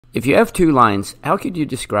If you have two lines, how could you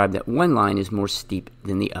describe that one line is more steep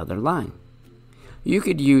than the other line? You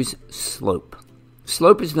could use slope.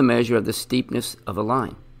 Slope is the measure of the steepness of a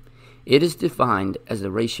line. It is defined as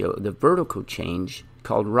the ratio of the vertical change,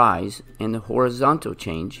 called rise, and the horizontal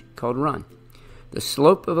change, called run. The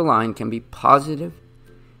slope of a line can be positive,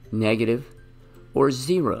 negative, or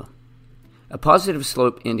zero. A positive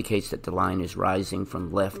slope indicates that the line is rising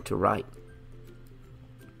from left to right.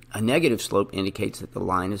 A negative slope indicates that the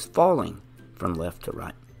line is falling from left to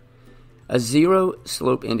right. A zero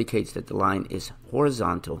slope indicates that the line is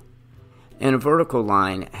horizontal, and a vertical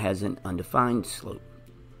line has an undefined slope.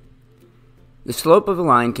 The slope of a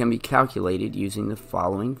line can be calculated using the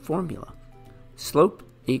following formula. Slope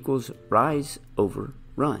equals rise over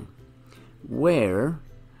run, where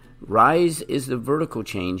rise is the vertical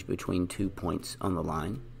change between 2 points on the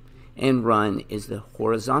line, and run is the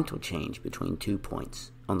horizontal change between 2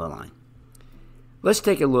 points on the line. Let's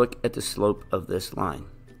take a look at the slope of this line.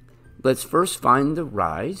 Let's first find the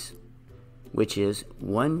rise, which is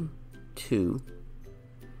 1, 2,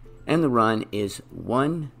 and the run is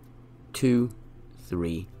 1, 2,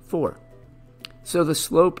 3, 4. So the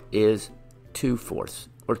slope is 2/4,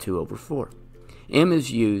 or 2 over 4. M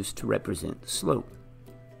is used to represent the slope.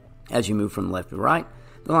 As you move from left to right,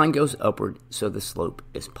 the line goes upward, so the slope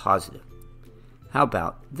is positive. How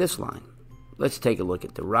about this line? Let's take a look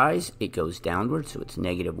at the rise. It goes downward, so it's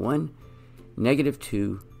 -1,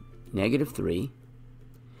 -2, -3,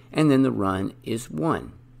 and then the run is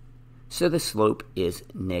 1. So the slope is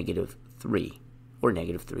 -3, or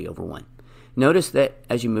 -3 over 1. Notice that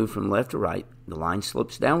as you move from left to right, the line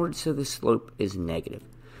slopes downward, so the slope is negative.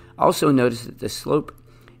 Also notice that the slope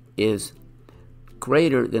is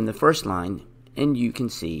greater than the first line, and you can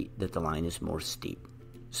see that the line is more steep.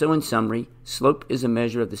 So in summary, slope is a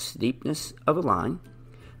measure of the steepness of a line.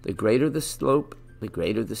 The greater the slope, the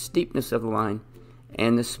greater the steepness of the line,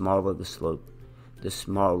 and the smaller the slope, the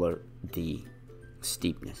smaller the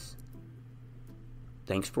steepness.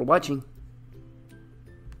 Thanks for watching.